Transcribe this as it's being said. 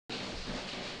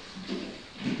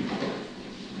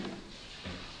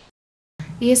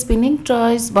ये spinning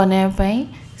toys बनाया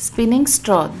spinning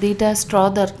straw दीटा straw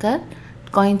दरकार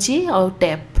कैंची और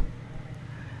टेप।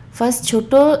 फर्स्ट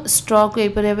छोटो स्ट्रॉ को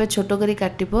एपरी छोट करी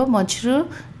काटिबो मझिरु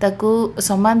ताकू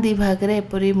समान दी भाग रे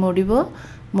एपरी मोड़िबो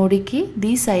मोड़िकी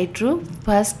दी साइड रु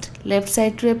फर्स्ट लेफ्ट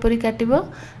साइड रु एपरी काटिबो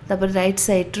तापर राइट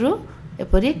साइड रु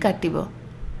एपरी काटिबो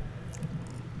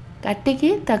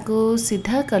काटिकी ताकू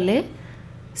सीधा कले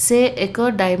से एक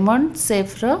डायमंड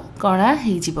शेप रो कणा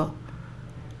हे जिवो।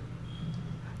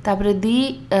 तापर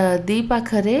दी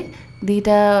पाखरे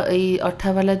दीटा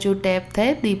अठा वाला जो टैप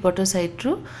थाए दी पट साइड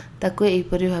रु ताको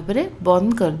एपरी भाव में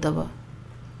बंद कर दबो।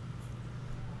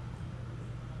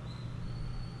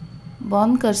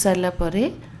 बंद कर सारा परे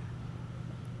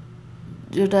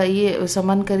जोटा ये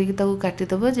समान करके ताको काटी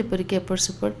दबो जेपरि के एपट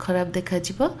सेपट खराब देखा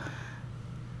जिवो।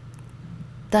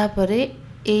 तापरे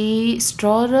ए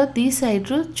स्ट्रॉ रो दी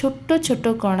साइड रु छोट छोट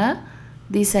कणा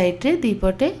दी साइड रे दी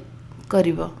पटे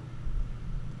करिवो।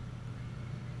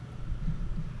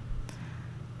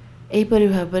 एपरि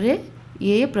भाव में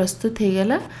ये प्रस्तुत हो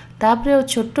गला। तापरे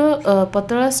छोट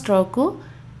पतला स्ट्रॉ को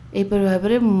एपरि भाव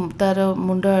में तार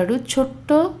मुंड आड़ू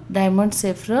छोट डायमंड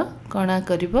शेप रो कणा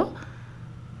करिवो।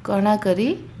 कणा करी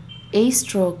ए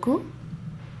स्ट्रॉ को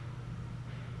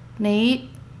नहीं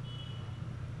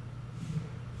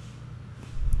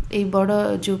ए बड़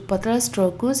जो पतला स्ट्रॉ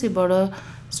को से बड़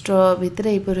स्ट्रॉ भितर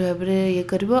एपरि भाव में ये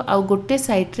करिवो। आ गोटे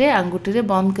साइड रे आंगुठी रे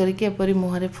बंद करके एपरि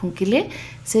मुहरे फुंकिले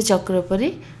से चक्र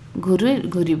परी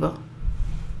घूरिबो।